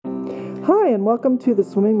Hi, and welcome to the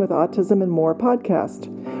Swimming with Autism and More podcast.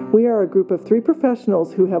 We are a group of 3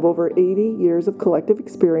 professionals who have over 80 years of collective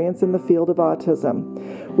experience in the field of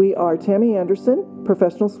autism. We are Tammy Anderson,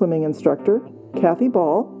 professional swimming instructor, Kathy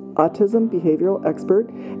Ball, autism behavioral expert,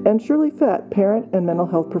 and Shirley Fett, parent and mental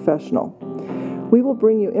health professional. We will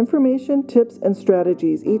bring you information, tips, and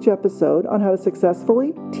strategies each episode on how to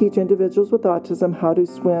successfully teach individuals with autism how to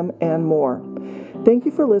swim and more. Thank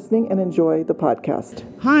you for listening and enjoy the podcast.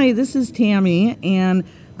 Hi, this is Tammy, and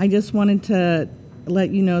I just wanted to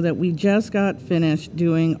let you know that we just got finished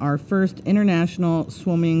doing our first International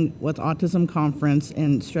Swimming with Autism Conference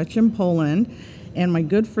in Szczecin, Poland, and my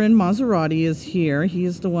good friend Maserati is here. He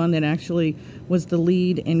is the one that actually was the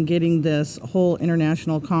lead in getting this whole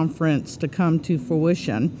international conference to come to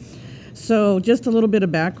fruition. So just a little bit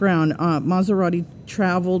of background. Maserati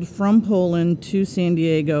traveled from Poland to San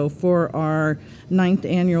Diego for our 9th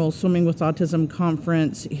annual Swimming with Autism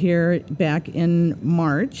conference here back in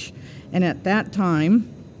March. And at that time,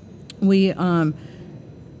 when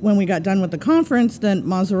we got done with the conference, then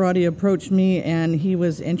Maserati approached me and he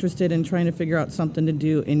was interested in trying to figure out something to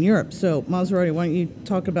do in Europe. So Maserati, why don't you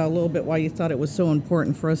talk about a little bit why you thought it was so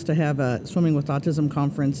important for us to have a Swimming with Autism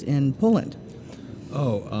conference in Poland?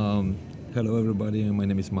 Hello everybody. My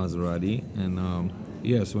name is Maserati, and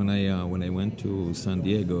yes, when I went to San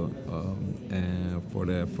Diego for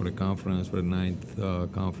the conference, for the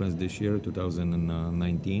 9th conference this year,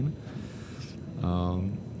 2019,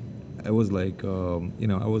 I was like,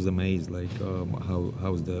 I was amazed, like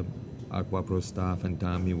how's the AquaPro staff and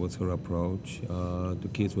Tammy, what's her approach to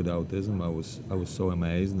kids with autism. I was so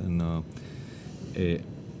amazed, and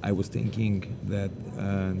I was thinking that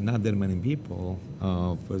not that many people,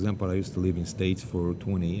 for example, I used to live in States for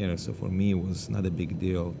 20 years, so for me it was not a big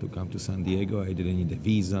deal to come to San Diego. I didn't need a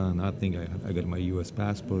visa, nothing. I got my U.S.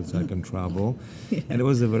 passport, so I can travel. Yeah. And it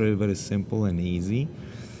was a very, very simple and easy.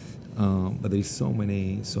 But there's so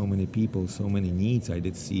many people, so many needs I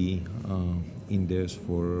did see in this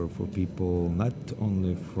for people not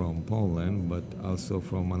only from Poland, but also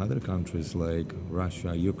from other countries like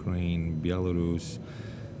Russia, Ukraine, Belarus,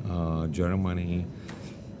 Germany,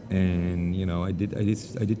 and I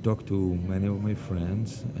did talk to many of my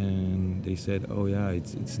friends, and they said, "Oh yeah,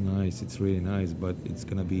 it's nice, it's really nice, but it's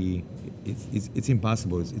gonna be, it's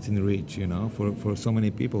impossible, it's in reach, for so many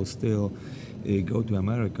people still go to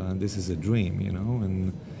America, and this is a dream,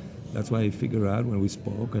 and that's why I figured out when we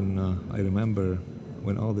spoke, and I remember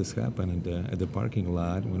when all this happened at the parking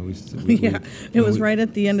lot, when it was right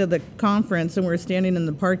at the end of the conference, and we're standing in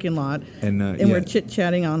the parking lot, and we're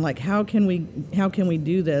chit-chatting on like how can we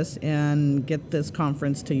do this and get this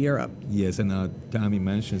conference to Europe. Yes, and Tammy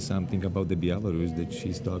mentioned something about the Belarus, that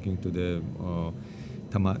she's talking to the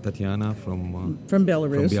Tatiana from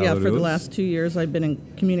Belarus. Yeah, for the last 2 years I've been in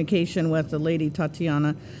communication with the lady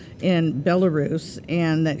Tatiana in Belarus,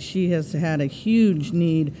 and that she has had a huge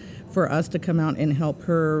need for us to come out and help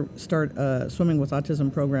her start a Swimming with Autism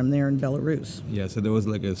program there in Belarus. Yeah, so there was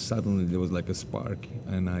suddenly there was a spark,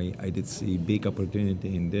 and I did see big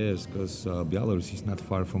opportunity in this, because Belarus is not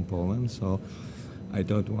far from Poland, so I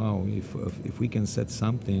thought, wow, if we can set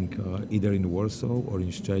something either in Warsaw or in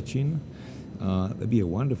Szczecin, that'd be a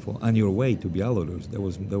wonderful, on your way to Belarus.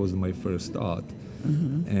 That was my first thought.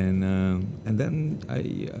 Mm-hmm. And then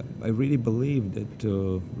I really believe that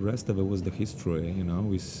the rest of it was the history.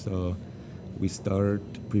 We start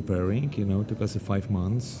preparing. Took us 5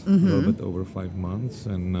 months, a little bit over 5 months,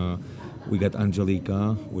 and we got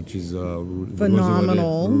Angelica, which is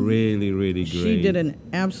phenomenal, really, really great. She did an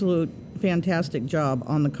absolute fantastic job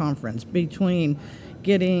on the conference, between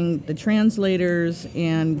getting the translators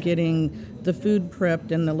and getting the food prepped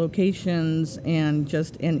and the locations and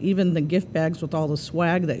even the gift bags with all the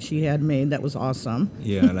swag that she had made. That was awesome.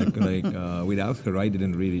 Yeah, without her, I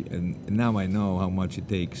didn't really, and now I know how much it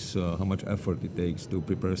takes, how much effort it takes to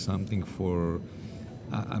prepare something for,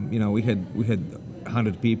 we had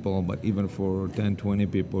 100 people, but even for 10, 20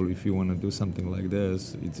 people, if you want to do something like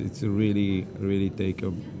this, it's a really, really take a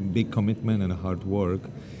big commitment and hard work.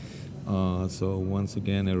 So once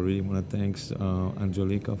again, I really want to thank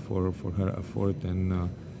Angelica for her effort, and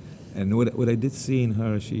what I did see in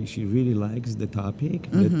her, she really likes the topic.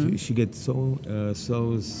 Mm-hmm. That she gets so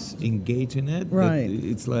engaged in it. Right.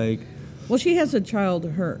 It's like, well, she has a child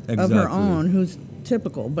of her own who's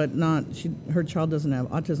typical, but not her child doesn't have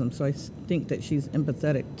autism. So I think that she's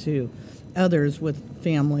empathetic to others with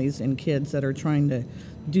families and kids that are trying to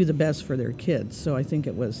do the best for their kids. So I think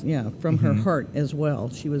it was, from her heart as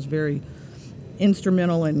well. She was very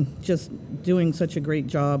instrumental in just doing such a great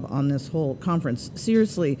job on this whole conference.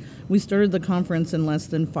 Seriously, we started the conference in less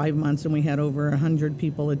than 5 months, and we had over 100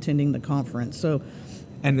 people attending the conference. So,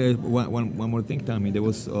 And one more thing, Tommy, there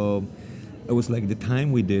was it was like the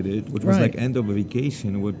time we did it, which was Right. like end of a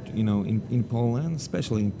vacation. With in Poland,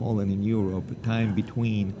 especially in Poland, in Europe, time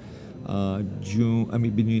between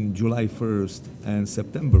between July 1st and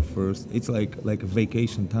September 1st, it's like a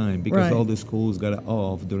vacation time because Right. all the schools got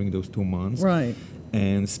off during those 2 months. right,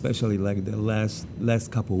 And especially like the last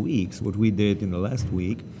couple weeks, what we did in the last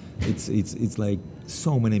week, it's like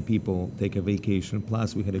so many people take a vacation.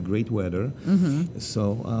 Plus, we had a great weather. So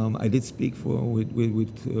I did speak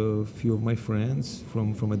with a few of my friends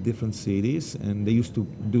from a different cities, and they used to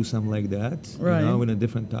do something like that, Right. in a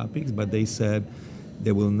different topics. But they said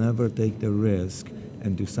they will never take the risk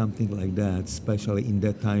and do something like that, especially in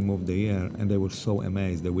that time of the year. And they were so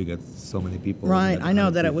amazed that we got so many people. right. that I know kind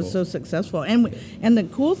of that it was people. so successful. And the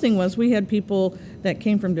cool thing was we had people that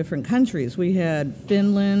came from different countries. We had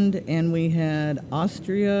Finland, and we had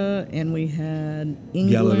Austria, and we had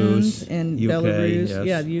England, Belarus, and UK, Belarus. yes.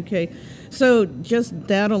 Yeah, the UK. So just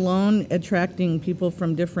that alone, attracting people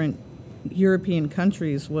from different European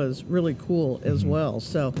countries was really cool as well.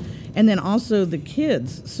 So, and then also the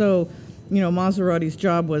kids. So, Maserati's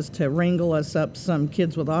job was to wrangle us up some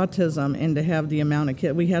kids with autism, and to have the amount of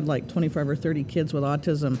kids. We had like 25 or 30 kids with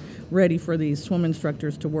autism ready for these swim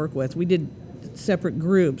instructors to work with. We did separate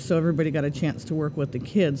groups, so everybody got a chance to work with the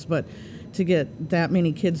kids. But to get that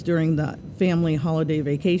many kids during the family holiday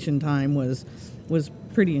vacation time was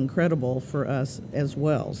pretty incredible for us as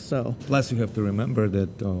well. So, Plus, you have to remember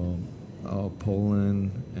that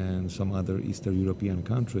Poland and some other Eastern European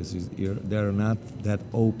countries they're not that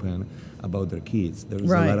open about their kids. There's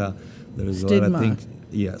Right. a lot of Stigma. things.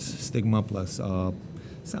 Yes, stigma. Plus,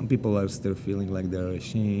 some people are still feeling like they're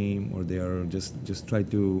ashamed or they are just try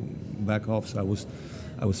to back off. So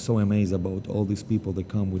I was so amazed about all these people that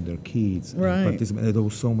come with their kids Right. and participate. There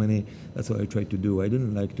were so many. That's what I tried to do. I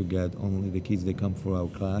didn't like to get only the kids that come for our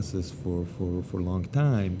classes for a long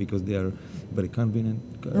time because they are very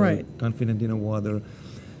Right. confident in the water.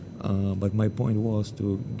 But my point was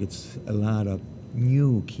to get a lot of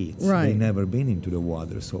new kids. Right. They never been into the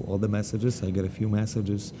water. So all the messages, I got a few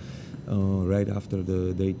messages right after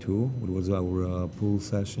the day 2. It was our pool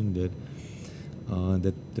session that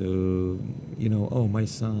oh, my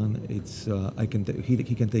son, it's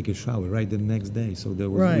he can take a shower right the next day. So we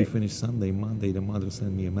Right. finished Sunday. Monday, the mother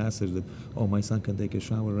sent me a message that, oh, my son can take a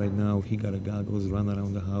shower right now. He got a goggles, run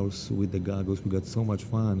around the house with the goggles. We got so much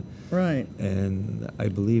fun. right. And I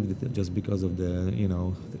believe that just because of the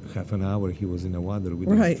half an hour he was in the water with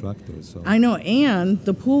the Right. instructor. So I know, and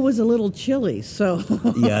the pool was a little chilly, so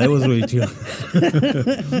yeah, it was really chill.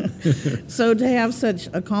 so to have such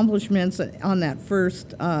accomplishments on that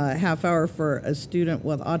first half hour for a student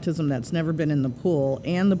with autism that's never been in the pool,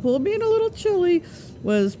 and the pool being a little chilly,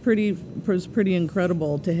 was pretty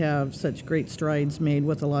incredible to have such great strides made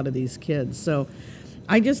with a lot of these kids. So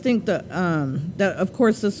I just think that of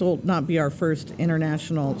course this will not be our first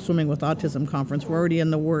international Swimming with Autism conference. We're already in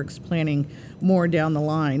the works planning more down the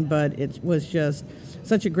line, but it was just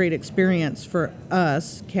such a great experience for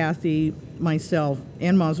us, Kathy, myself,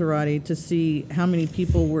 and Maserati, to see how many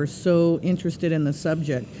people were so interested in the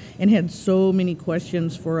subject and had so many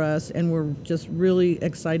questions for us, and we're just really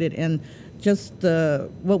excited. And just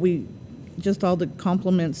all the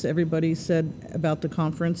compliments everybody said about the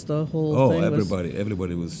conference, the whole thing was...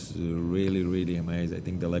 everybody was really, really amazed. I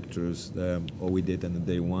think the lectures, all we did on the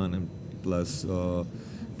day 1, and plus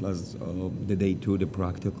the day 2, the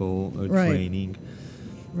practical Right. training.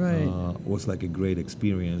 Right. Was like a great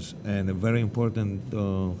experience. And a very important,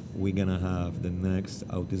 we're going to have the next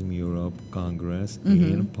Autism Europe Congress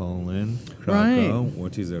in Poland, Krakow, Right.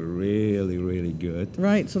 which is a really, really good.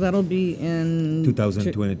 Right, so that'll be in...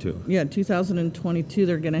 2022. 2022.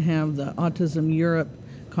 They're going to have the Autism Europe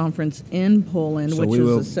conference in Poland, So which we is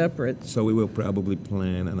will- a separate... So we will probably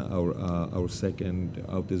plan our second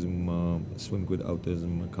Swim with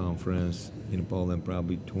Autism conference in Poland,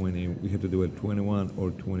 probably 20. We have to do it 21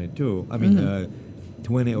 or 22. I mean,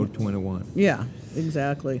 20 or 21. Yeah,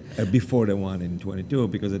 exactly. Before the one in 22,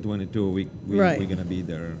 because at 22 Right. we're gonna be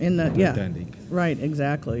there Yeah. attending. Right,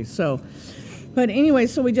 exactly. So, but anyway,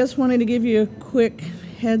 so we just wanted to give you a quick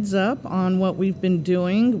heads up on what we've been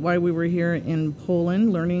doing while we were here in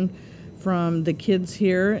Poland, learning from the kids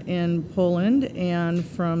here in Poland and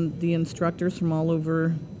from the instructors from all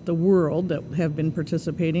over the world that have been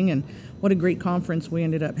participating, and what a great conference we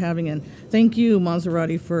ended up having. And thank you,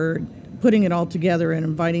 Maserati, for putting it all together and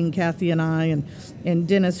inviting Kathy and I and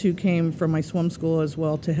Dennis, who came from my swim school as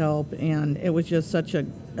well, to help. And it was just such a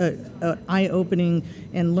eye-opening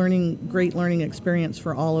and great learning experience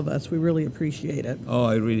for all of us. We really appreciate it. Oh,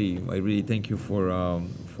 I really thank you for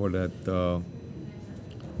that,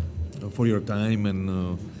 for your time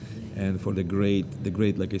and for the great,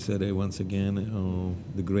 like I said, once again,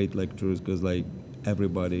 the great lectures, because like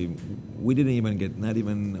everybody, we didn't even get not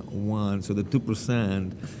even one. So the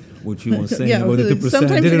 2%, which you were saying about the 2%,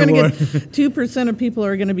 sometimes you're didn't going work. to get 2% of people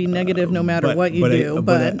are going to be negative no matter what you do.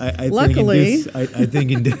 But I luckily, I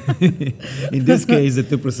think in this case, the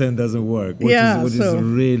 2% doesn't work, which is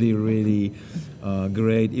really, really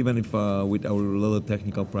great. Even if with our little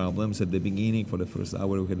technical problems at the beginning, for the first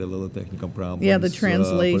hour, we had a little technical problems. Yeah, the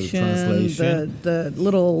translation, the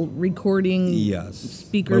little recording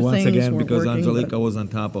speaker but once things again, weren't because working, Angelica was on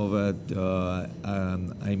top of it,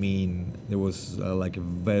 I mean, there was like a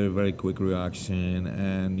very, very quick reaction,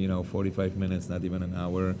 and 45 minutes, not even an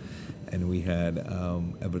hour, and we had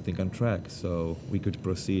everything on track, so we could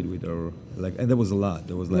proceed with our and there was a lot.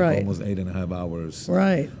 There was almost 8.5 hours.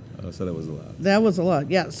 Right. So that was a lot. That was a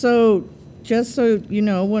lot, yeah. So just so you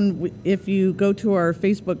know, if you go to our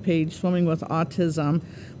Facebook page, Swimming with Autism,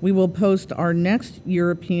 we will post our next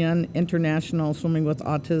European International Swimming with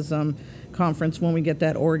Autism conference when we get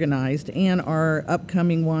that organized, and our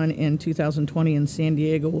upcoming one in 2020 in San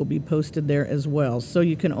Diego will be posted there as well. So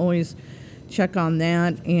you can always check on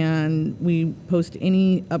that, and we post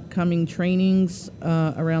any upcoming trainings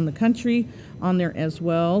around the country on there as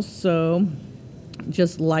well. So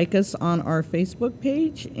just like us on our Facebook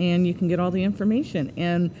page, and you can get all the information.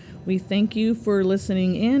 And we thank you for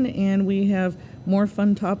listening in, and we have more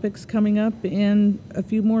fun topics coming up in a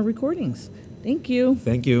few more recordings. Thank you.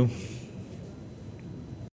 Thank you.